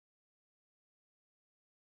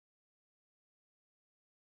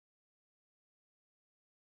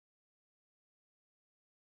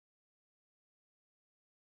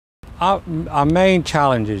Our main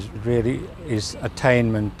challenge is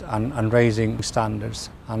attainment and raising standards,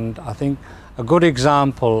 and I think a good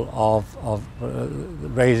example of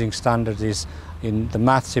raising standards is in the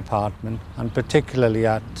maths department, and particularly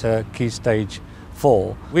at Key Stage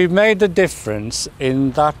 4. We've made a difference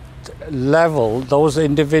in that level, those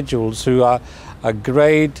individuals who are a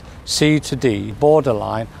grade C to D,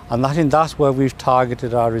 borderline, and that's where we've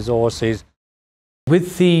targeted our resources.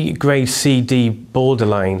 With the grade C/D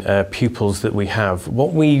borderline pupils that we have,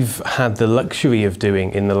 what we've had the luxury of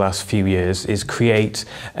doing in the last few years is create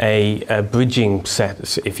a bridging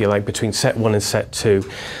set, if you like, between set 1 and set 2.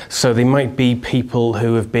 So they might be people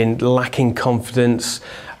who have been lacking confidence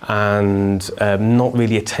and not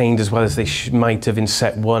really attained as well as they might have in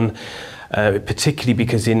set 1. Particularly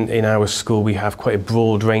because in our school we have quite a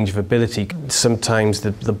broad range of ability. Sometimes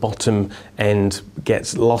the bottom end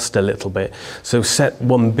gets lost a little bit. So set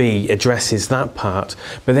 1B addresses that part,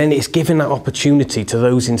 but then it's given that opportunity to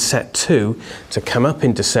those in set 2 to come up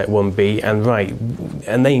into set 1B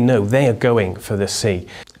and they know they are going for the C.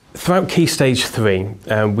 Throughout Key Stage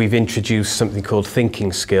 3, we've introduced something called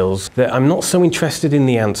thinking skills. That I'm not so interested in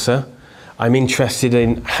the answer, I'm interested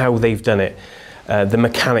in how they've done it. The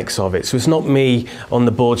mechanics of it. So it's not me on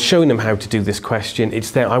the board showing them how to do this question,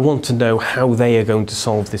 it's that I want to know how they are going to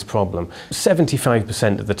solve this problem.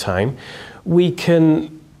 75% of the time we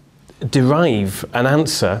can derive an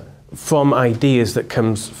answer from ideas that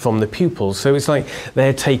comes from the pupils. So it's like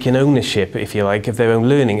they're taking ownership, if you like, of their own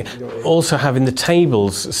learning. Also having the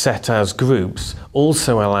tables set as groups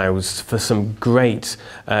also allows for some great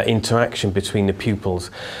interaction between the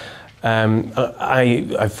pupils.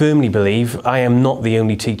 I firmly believe I am not the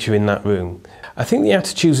only teacher in that room. I think the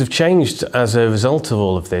attitudes have changed as a result of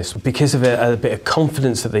all of this because of a bit of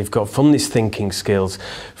confidence that they've got from these thinking skills,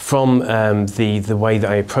 from the way that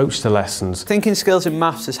I approach the lessons. Thinking skills in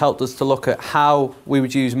maths has helped us to look at how we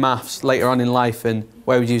would use maths later on in life and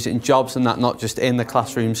where we'd use it in jobs and that, not just in the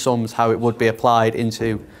classroom sums, how it would be applied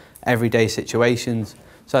into everyday situations.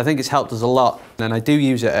 So I think it's helped us a lot, and I do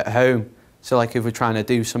use it at home. So like if we're trying to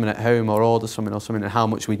do something at home or order something and how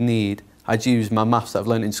much we'd need, I'd use my maths that I've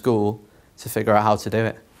learned in school to figure out how to do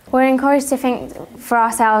it. We're encouraged to think for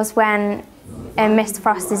ourselves when Mr.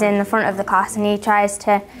 Frost is in the front of the class and he tries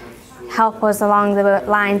to help us along the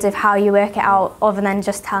lines of how you work it out other than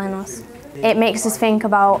just telling us. It makes us think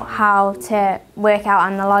about how to work out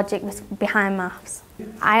and the logic behind maths.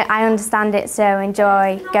 I understand it, so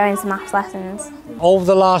enjoy going to maths lessons. Over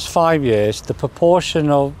the last 5 years, the proportion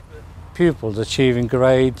of pupils achieving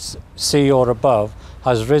grades C or above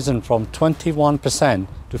has risen from 21%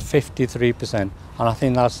 to 53%, and I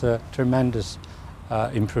think that's a tremendous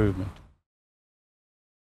improvement.